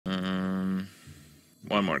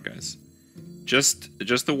One more, guys. Just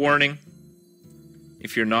a warning.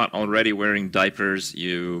 If you're not already wearing diapers,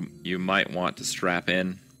 you might want to strap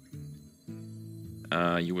in.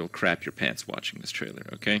 You will crap your pants watching this trailer,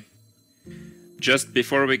 okay? Just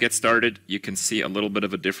before we get started, you can see a little bit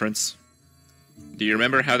of a difference. Do you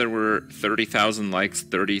remember how there were 30,000 likes,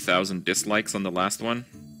 30,000 dislikes on the last one?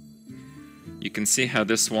 You can see how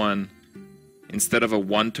this one, instead of a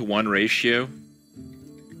 1-to-1 ratio,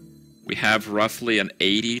 we have roughly an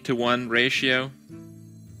 80-to-1 ratio.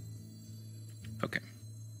 Okay.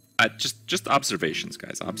 Just observations,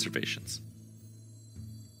 guys, observations.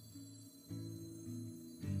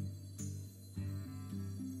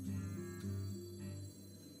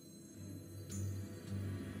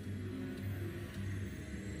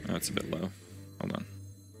 Oh, it's a bit low. Hold on.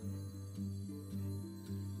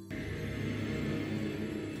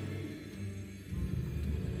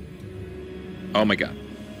 Oh my god.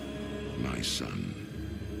 My son,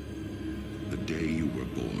 the day you were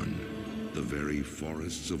born, the very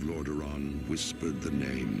forests of Lordaeron whispered the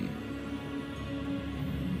name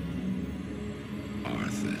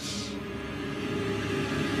Arthas.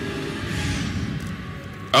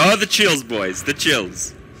 Oh, the chills, boys, the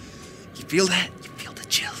chills. You feel that? You feel the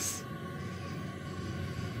chills.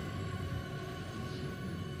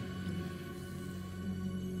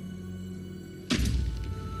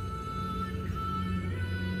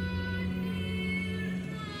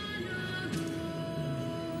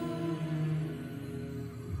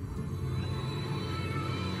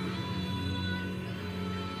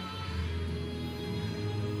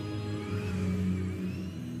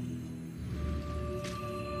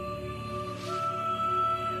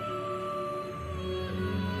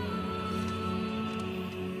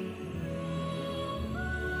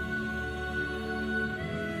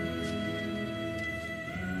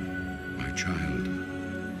 Child,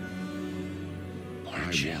 I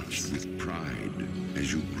watched with pride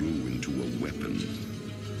as you grew into a weapon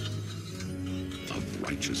of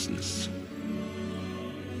righteousness.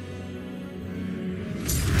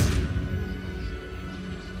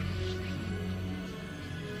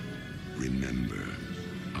 Remember,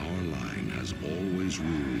 our line has always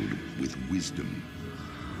ruled with wisdom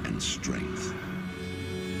and strength.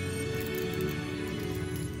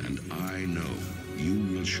 And I know you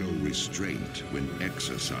will show restraint when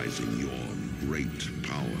exercising your great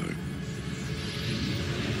power.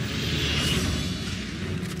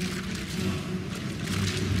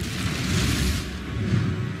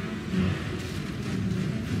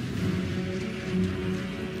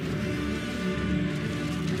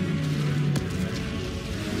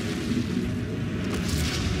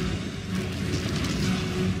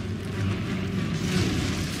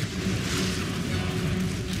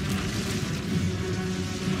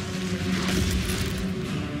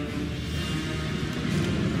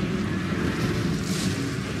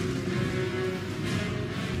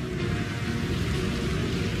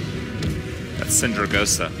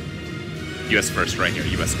 Sindragosa. US first, right here.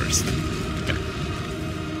 US first. Okay.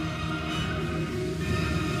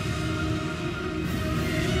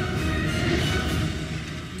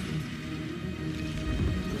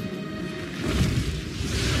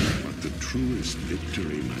 But the truest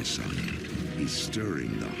victory, my son, is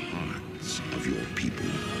stirring the hearts of your people.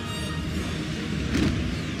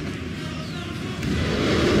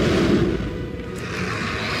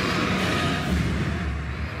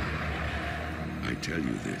 I tell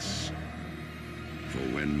you this, for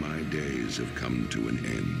when my days have come to an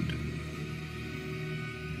end,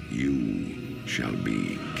 you shall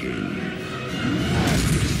be king.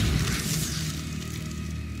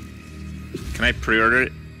 Can I pre-order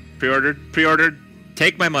it? Pre-ordered? Pre-ordered?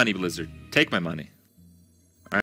 Take my money, Blizzard. Take my money.